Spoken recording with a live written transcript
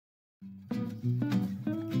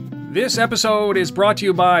This episode is brought to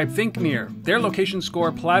you by ThinkNear. Their location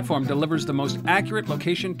score platform delivers the most accurate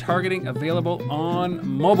location targeting available on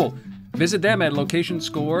mobile. Visit them at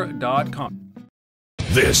locationscore.com.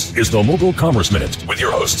 This is the Mobile Commerce Minute with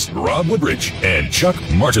your hosts, Rob Woodbridge and Chuck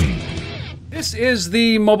Martin. This is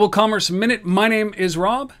the Mobile Commerce Minute. My name is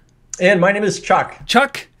Rob. And my name is Chuck.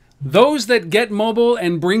 Chuck, those that get mobile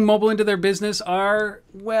and bring mobile into their business are,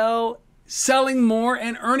 well, selling more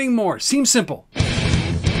and earning more. Seems simple.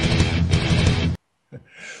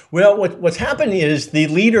 Well, what's happening is the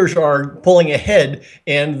leaders are pulling ahead,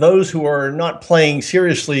 and those who are not playing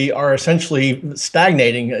seriously are essentially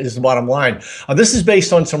stagnating, is the bottom line. This is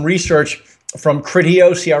based on some research from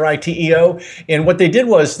Criteo, C-R-I-T-E-O, and what they did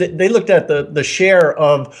was they looked at the share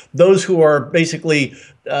of those who are basically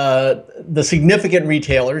the significant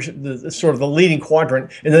retailers, the sort of the leading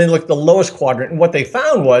quadrant, and then they looked at the lowest quadrant, and what they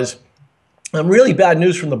found was really bad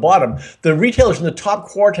news from the bottom. The retailers in the top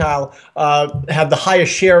quartile have the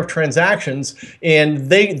highest share of transactions, and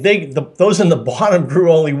those in the bottom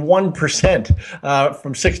grew only 1%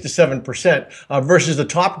 from 6 to 7% versus the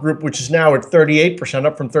top group, which is now at 38%,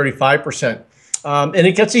 up from 35%. And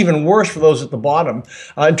it gets even worse for those at the bottom.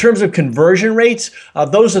 In terms of conversion rates,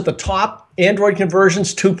 those at the top, Android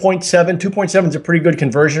conversions, 2.7. 2.7 is a pretty good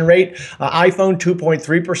conversion rate. iPhone,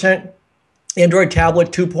 2.3%. Android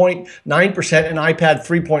tablet 2.9% and iPad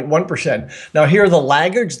 3.1%. Now here are the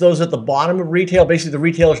laggards, those at the bottom of retail, basically the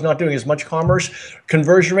retailers not doing as much commerce.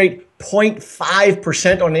 Conversion rate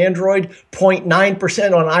 0.5% on Android, 0.9%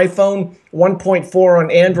 on iPhone, 1.4%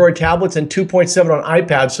 on Android tablets, and 2.7% on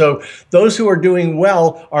iPad. So those who are doing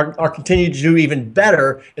well are continuing to do even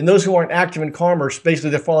better, and those who aren't active in commerce, basically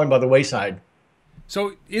they're falling by the wayside.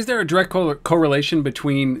 So is there a direct correlation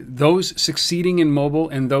between those succeeding in mobile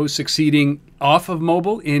and those succeeding off of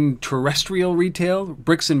mobile in terrestrial retail,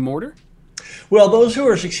 bricks and mortar? Well, those who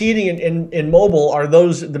are succeeding in mobile are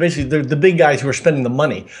those, basically, the big guys who are spending the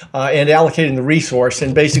money and allocating the resource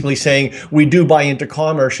and basically saying, we do buy into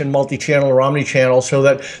commerce and multi-channel or omni-channel, so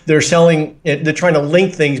that they're trying to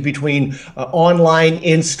link things between online,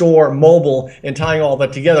 in-store, mobile, and tying all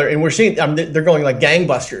that together. And we're seeing, they're going like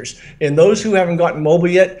gangbusters. And those who haven't gotten mobile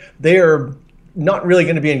yet, they are not really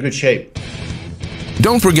going to be in good shape.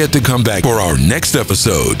 Don't forget to come back for our next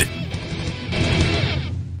episode.